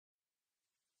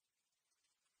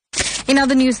In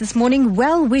other news this morning,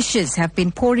 well wishes have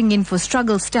been pouring in for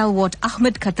struggle stalwart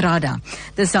Ahmed Kathrada.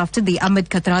 This after the Ahmed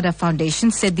Kathrada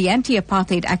Foundation said the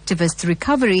anti-apartheid activist's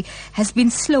recovery has been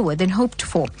slower than hoped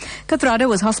for. Kathrada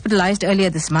was hospitalized earlier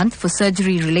this month for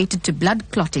surgery related to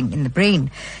blood clotting in the brain.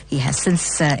 He has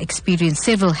since experienced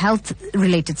several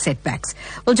health-related setbacks.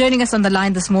 Well, joining us on the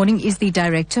line this morning is the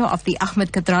director of the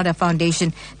Ahmed Kathrada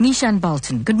Foundation, Neeshan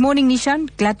Balton. Good morning, Neeshan.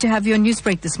 Glad to have you on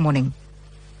Newsbreak this morning.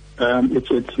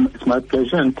 It's my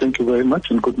pleasure, and thank you very much,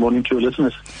 and good morning to your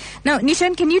listeners. Now,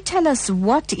 Neeshan, can you tell us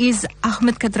what is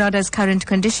Ahmed Kathrada's current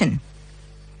condition?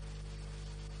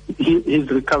 His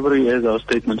recovery, as our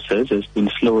statement says, has been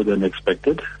slower than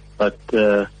expected, but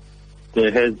there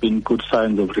has been good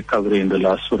signs of recovery in the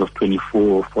last sort of 24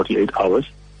 or 48 hours.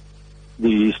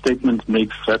 The statement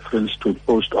makes reference to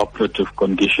post-operative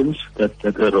conditions that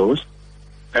arose,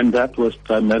 and that was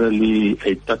primarily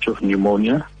a touch of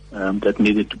pneumonia that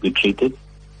needed to be treated,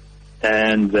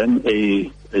 and then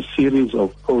a series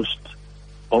of post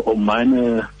or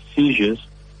minor seizures,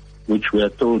 which we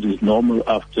are told is normal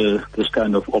after this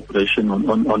kind of operation on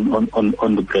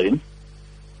the brain.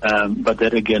 But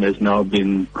that again has now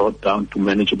been brought down to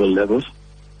manageable levels,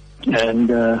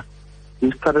 and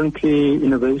he's currently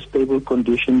in a very stable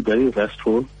condition, very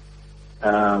restful,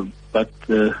 but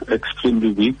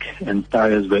extremely weak and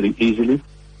tires very easily.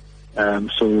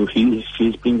 So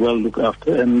he's being well looked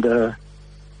after, and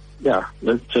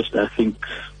let's just, I think,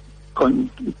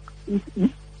 pulling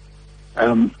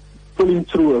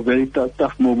through a very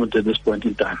tough moment at this point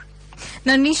in time.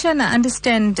 Now, Neeshan, I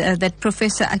understand that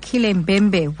Professor Akile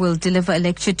Mbembe will deliver a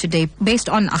lecture today based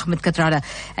on Ahmed Kathrada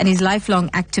and his lifelong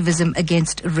activism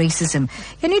against racism.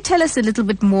 Can you tell us a little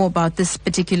bit more about this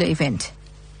particular event?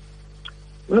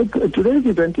 Well, today's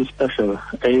event is special.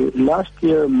 Last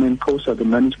year, Menkosa, the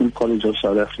Management College of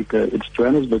South Africa, its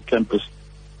Johannesburg campus,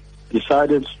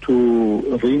 decided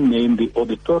to rename the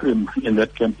auditorium in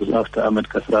that campus after Ahmed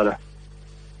Kathrada.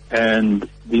 And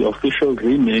the official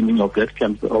renaming of that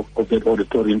of that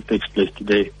auditorium takes place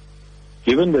today.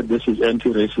 Given that this is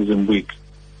Anti-Racism Week,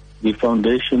 the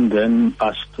foundation then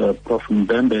asked Prof.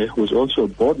 Mbembe, who is also a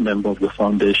board member of the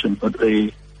foundation, but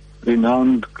a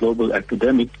renowned global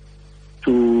academic,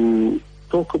 to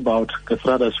talk about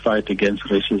Kathrada's fight against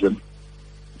racism.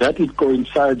 That it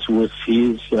coincides with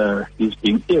his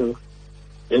being ill,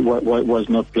 it was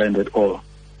not planned at all.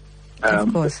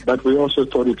 Of course. But we also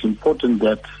thought it's important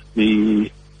that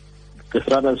the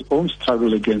Kathrada's own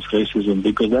struggle against racism,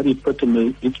 because that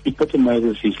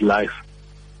epitomizes his life,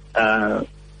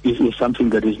 is something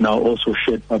that is now also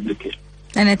shared publicly.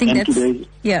 And I think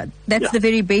that's the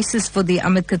very basis for the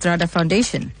Ahmed Kathrada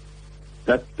Foundation.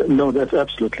 That's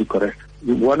absolutely correct.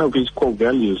 One of his core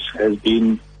values has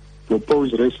been to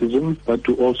oppose racism, but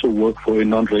to also work for a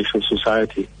non-racial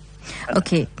society.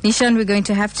 Okay, Neeshan, we're going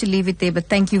to have to leave it there, but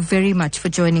thank you very much for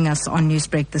joining us on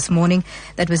Newsbreak this morning.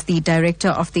 That was the director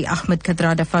of the Ahmed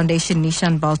Kathrada Foundation,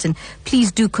 Neeshan Balton.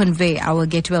 Please do convey our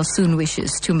get well soon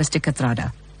wishes to Mr.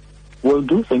 Kathrada. Will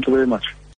do. Thank you very much.